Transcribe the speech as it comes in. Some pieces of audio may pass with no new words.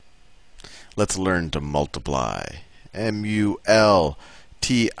Let's learn to multiply.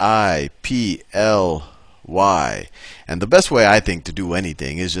 multiply. And the best way I think to do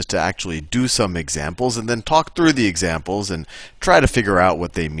anything is just to actually do some examples and then talk through the examples and try to figure out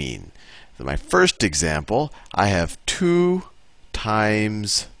what they mean. So my first example, I have 2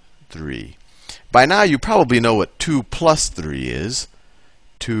 times 3. By now you probably know what 2 plus 3 is.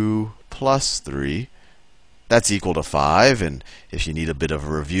 2 plus 3. That's equal to 5. And if you need a bit of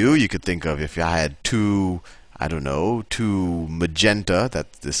a review, you could think of if I had 2, I don't know, 2 magenta,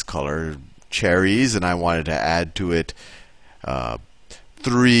 that's this color, cherries, and I wanted to add to it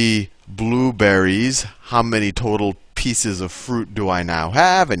 3 blueberries, how many total pieces of fruit do I now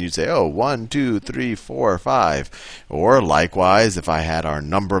have? And you'd say, oh, 1, 2, 3, 4, 5. Or likewise, if I had our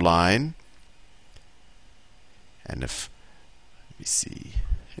number line, and if, let me see,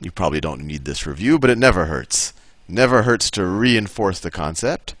 you probably don't need this review, but it never hurts. Never hurts to reinforce the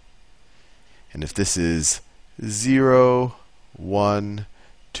concept. And if this is 0, 1,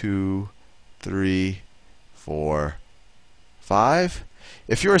 2, 3, 4, 5,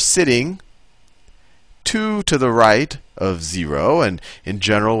 if you're sitting 2 to the right of 0, and in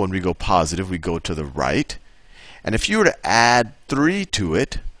general, when we go positive, we go to the right. And if you were to add 3 to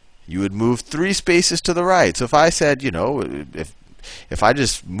it, you would move 3 spaces to the right. So if I said, you know, if I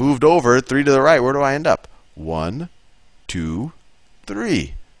just moved over 3 to the right, where do I end up? 1, 2,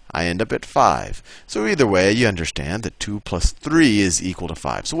 3. I end up at 5. So either way, you understand that 2 plus 3 is equal to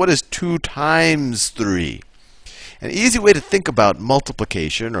 5. So what is 2 times 3? An easy way to think about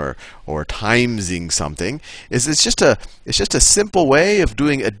multiplication or timesing something is it's just a simple way of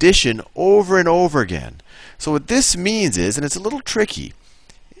doing addition over and over again. So what this means is, and it's a little tricky,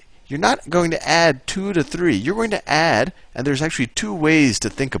 you're not going to add 2 to 3. You're going to add, and there's actually 2 ways to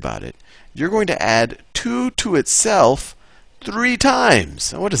think about it. You're going to add 2 to itself 3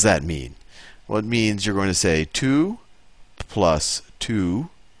 times. And what does that mean? Well, it means you're going to say 2 plus 2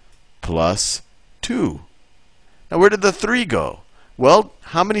 plus 2. Now, where did the 3 go? Well,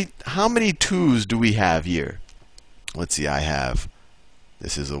 how many 2's do we have here? Let's see,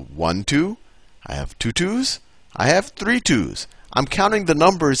 this is a 1, 2. I have 2 2's. I have 3 2's. I'm counting the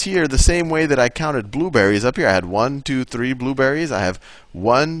numbers here the same way that I counted blueberries up here. I had 1, 2, 3 blueberries. I have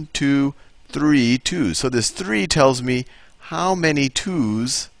 1, 2, 3 2's. So this 3 tells me how many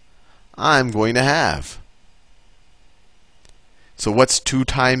 2's I'm going to have. So what's 2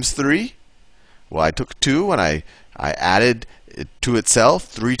 times 3? Well, I took 2 and I added it to itself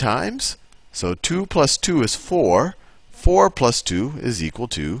 3 times. So 2 plus 2 is 4. 4 plus 2 is equal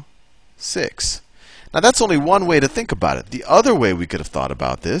to 6. Now, that's only one way to think about it. The other way we could have thought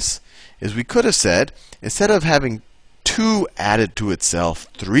about this is we could have said, instead of having 2 added to itself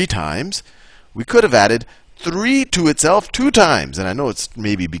 3 times, we could have added 3 to itself 2 times. And I know it's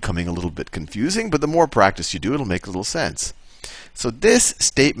maybe becoming a little bit confusing, but the more practice you do, it'll make a little sense. So this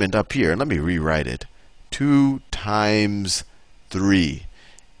statement up here, and let me rewrite it, 2 times 3.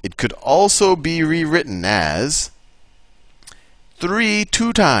 It could also be rewritten as 3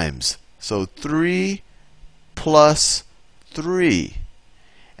 2 times. So 3 plus 3.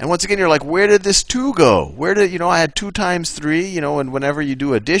 And once again, you're like, where did this 2 go? Where did, I had 2 times 3, and whenever you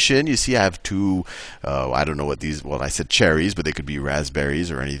do addition, you see I have 2, I don't know what these, well, I said cherries, but they could be raspberries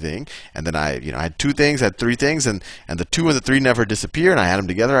or anything. And then I had 2 things, I had 3 things, and the 2 and the 3 never disappear, and I add them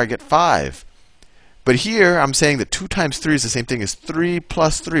together, I get 5. But here, I'm saying that 2 times 3 is the same thing as 3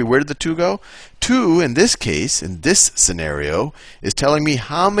 plus 3. Where did the 2 go? 2, in this case, in this scenario, is telling me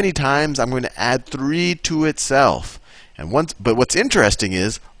how many times I'm going to add 3 to itself. But what's interesting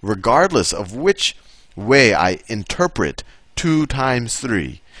is, regardless of which way I interpret 2 times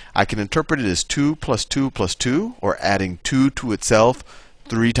 3, I can interpret it as 2 plus 2 plus 2, or adding 2 to itself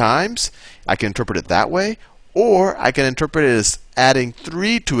 3 times. I can interpret it that way. Or I can interpret it as adding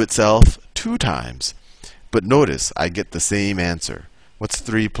 3 to itself 2 times. But notice, I get the same answer. What's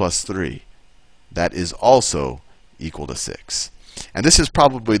 3 plus 3? That is also equal to 6. And this is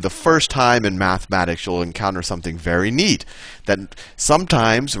probably the first time in mathematics you'll encounter something very neat. That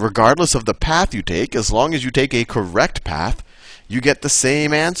sometimes, regardless of the path you take, as long as you take a correct path, you get the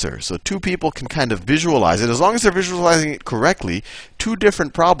same answer. So 2 people can kind of visualize it. As long as they're visualizing it correctly, 2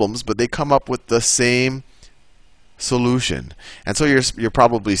 different problems, but they come up with the same solution. And so you're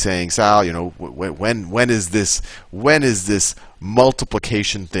probably saying, Sal, when is this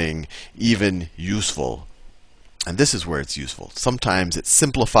multiplication thing even useful? And this is where it's useful. Sometimes it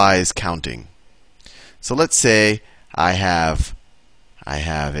simplifies counting. So let's say I have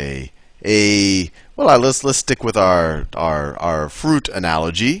let's stick with our fruit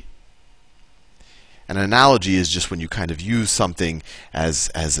analogy. An analogy is just when you kind of use something as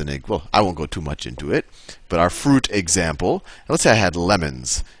an, well, I won't go too much into it, but our fruit example, let's say I had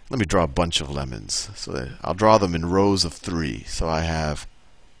lemons. Let me draw a bunch of lemons. So I'll draw them in rows of 3. So I have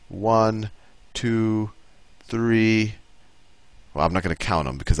 1, 2, 3. Well, I'm not going to count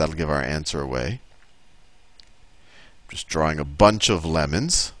them because that'll give our answer away. Just drawing a bunch of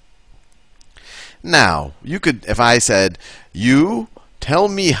lemons. Now, you could, if I said, you tell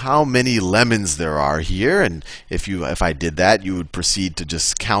me how many lemons there are here, and if I did that, you would proceed to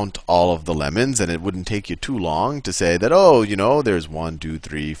just count all of the lemons, and it wouldn't take you too long to say that, oh, you know, there's 1, 2,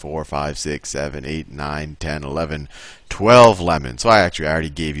 3, 4, 5, 6, 7, 8, 9, 10, 11, 12 lemons. So I already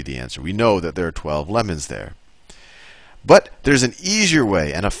gave you the answer. We know that there are 12 lemons there. But there's an easier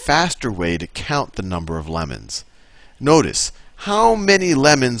way and a faster way to count the number of lemons. Notice, how many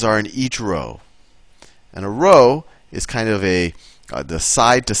lemons are in each row? And a row is kind of the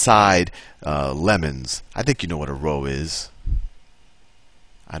side-to-side lemons. I think you know what a row is.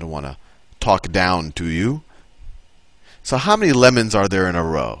 I don't want to talk down to you. So how many lemons are there in a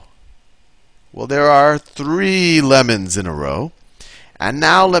row? Well, there are 3 lemons in a row. And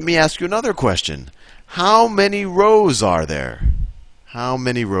now let me ask you another question. How many rows are there? How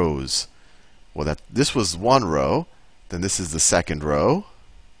many rows? Well, this was one row. Then this is the second row.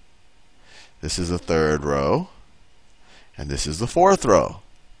 This is the third row. And this is the fourth row.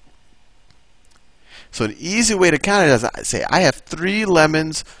 So an easy way to count it is I say I have 3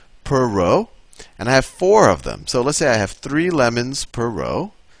 lemons per row, and I have 4 of them. So let's say I have 3 lemons per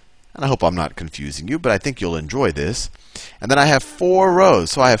row. And I hope I'm not confusing you, but I think you'll enjoy this. And then I have 4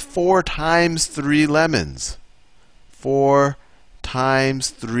 rows. So I have 4 times 3 lemons. 4 times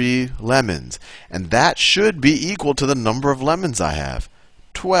 3 lemons. And that should be equal to the number of lemons I have,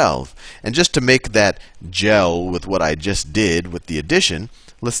 12. And just to make that gel with what I just did with the addition,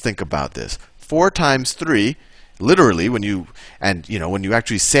 let's think about this. 4 times 3, literally, when you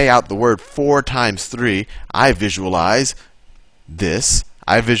actually say out the word 4 times 3, I visualize this.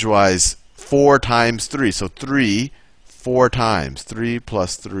 I visualize 4 times 3. So 3, 4 times. 3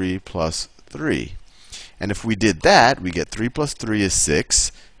 plus 3 plus 3. And if we did that, we get 3 plus 3 is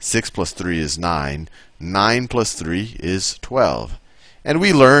 6. 6 plus 3 is 9. 9 plus 3 is 12. And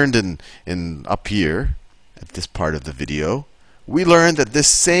we learned in up here, at this part of the video, we learned that this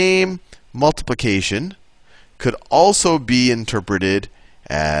same multiplication could also be interpreted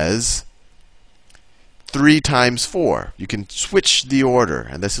as 3 times 4. You can switch the order,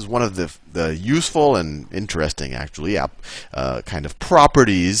 and this is one of the useful and interesting, actually, kind of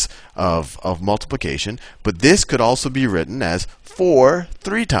properties of multiplication. But this could also be written as 4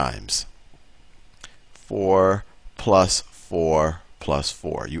 3 times. 4 plus 4 plus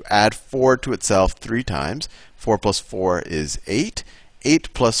 4. You add 4 to itself 3 times. 4 plus 4 is 8.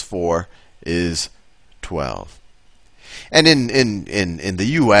 8 plus 4 is 12. And in the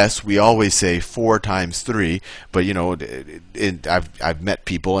U.S., we always say 4 times 3. But I've met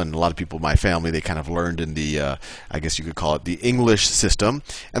people, and a lot of people in my family, they kind of learned in the I guess you could call it the English system,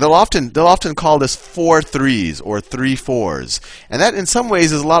 and they'll often call this 4 3s or 3 4s. And that, in some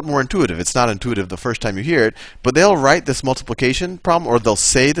ways, is a lot more intuitive. It's not intuitive the first time you hear it, but they'll write this multiplication problem, or they'll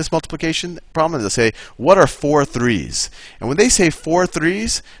say this multiplication problem, and they'll say, "What are 4 3s?" And when they say 4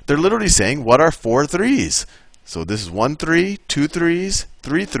 3s, they're literally saying, "What are 4 3s?" So this is 1 3, 2 3s,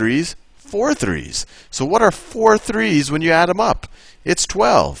 3 3s, 4 3s. So what are 4 3s when you add them up? It's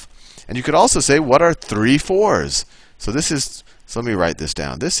 12. And you could also say, what are 3 4s? So let me write this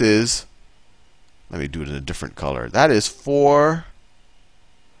down. This is, let me do it in a different color. That is 4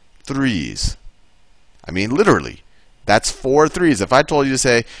 3s. I mean, literally, that's 4 3s. If I told you to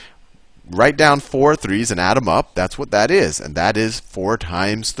say, write down 4 3s and add them up, that's what that is. And that is 4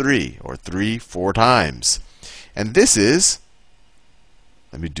 times 3, or 3 4 times. And this is,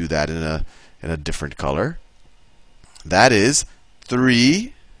 let me do that in a different color. That is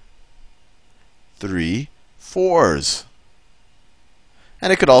 3 3 4s.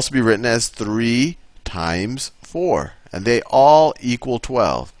 And it could also be written as 3 times 4. And they all equal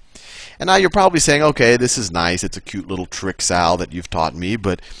 12. And now you're probably saying, okay, this is nice. It's a cute little trick, Sal, that you've taught me.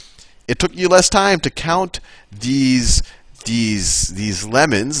 But it took you less time to count these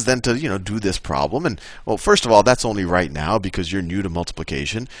lemons than to do this problem. And well, first of all, that's only right now because you're new to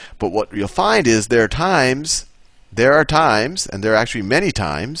multiplication. But what you'll find is there are times, and there are actually many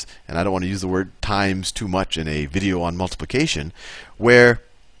times, and I don't want to use the word times too much in a video on multiplication, where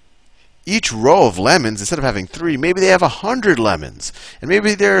each row of lemons, instead of having 3, maybe they have 100 lemons, and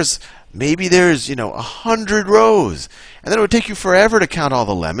maybe there's 100 rows. And then it would take you forever to count all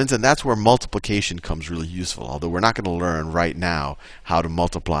the lemons, and that's where multiplication comes really useful, although we're not going to learn right now how to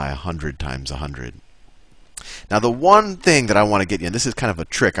multiply 100 times 100. Now, the one thing that I want to get you, and this is kind of a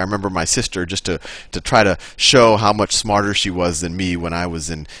trick. I remember my sister, just to try to show how much smarter she was than me when I was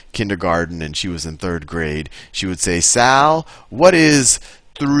in kindergarten and she was in 3rd grade, she would say, Sal, what is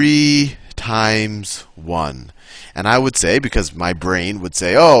 3 times 1? And I would say, because my brain would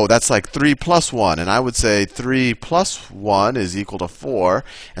say, oh, that's like 3 plus 1. And I would say 3 plus 1 is equal to 4.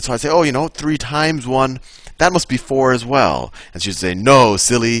 And so I'd say, oh, 3 times 1, that must be 4 as well. And she'd say, no,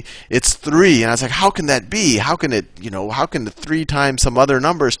 silly, it's 3. And I was like, how can that be? How can it, how can the 3 times some other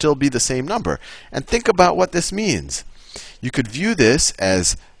number still be the same number? And think about what this means. You could view this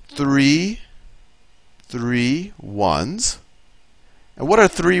as 3 ones. And what are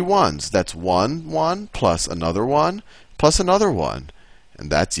 3 ones? That's 1 1 plus another 1 plus another 1. And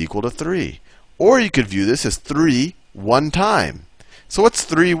that's equal to 3. Or you could view this as 3 one time. So what's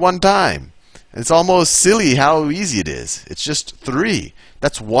 3 one time? It's almost silly how easy it is. It's just 3.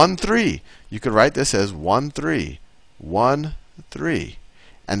 That's 1 3. You could write this as 1 3. 1 3.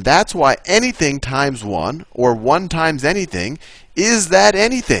 And that's why anything times 1, or 1 times anything, is that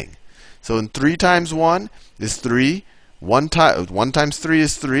anything. So in 3 times 1 is 3. 1 times 3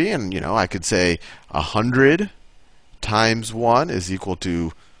 is 3. And I could say 100 times 1 is equal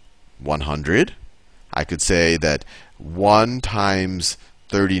to 100. I could say that 1 times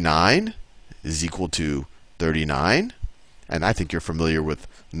 39 is equal to 39. And I think you're familiar with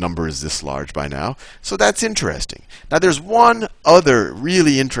numbers this large by now. So that's interesting. Now there's one other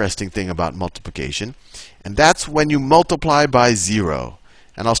really interesting thing about multiplication, and that's when you multiply by 0.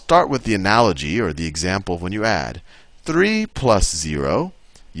 And I'll start with the analogy or the example of when you add. 3 plus 0,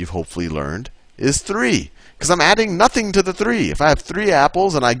 you've hopefully learned, is 3. Because I'm adding nothing to the 3. If I have 3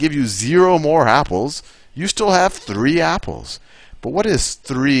 apples and I give you 0 more apples, you still have 3 apples. But what is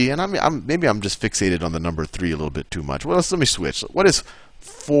 3? And maybe I'm just fixated on the number 3 a little bit too much. Well, let me switch. What is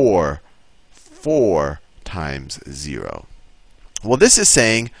 4? 4 times 0. Well, this is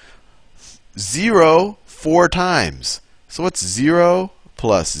saying 0 4 times. So what's 0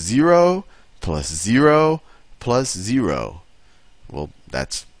 plus 0 plus 0 plus 0? Well,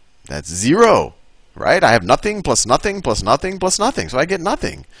 that's 0, right? I have nothing plus nothing plus nothing plus nothing, so I get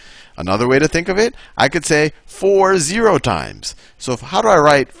nothing. Another way to think of it, I could say 4 0 times. So how do I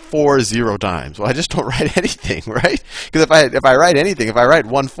write 4 0 times? Well, I just don't write anything, right? Because if I write anything, if I write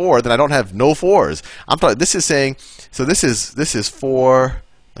 1 4, then I don't have no 4s. This is saying, so this is 4.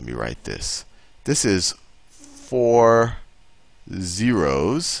 Let me write this. This is 4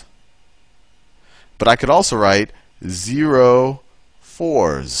 zeros. But I could also write 0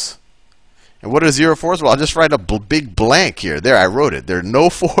 4s. And what are 0 4s? Well, I'll just write a big blank here. There, I wrote it. There are no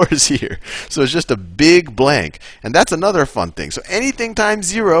 4s here. So it's just a big blank. And that's another fun thing. So anything times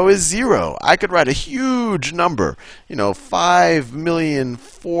 0 is 0. I could write a huge number.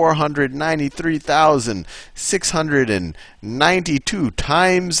 5,493,692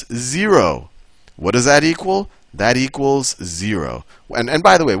 times 0. What does that equal? That equals 0. And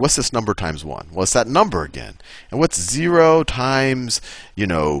by the way, what's this number times 1? Well, it's that number again. And what's 0 times,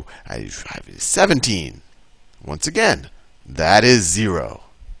 17? Once again, that is 0.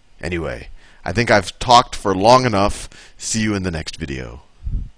 Anyway, I think I've talked for long enough. See you in the next video.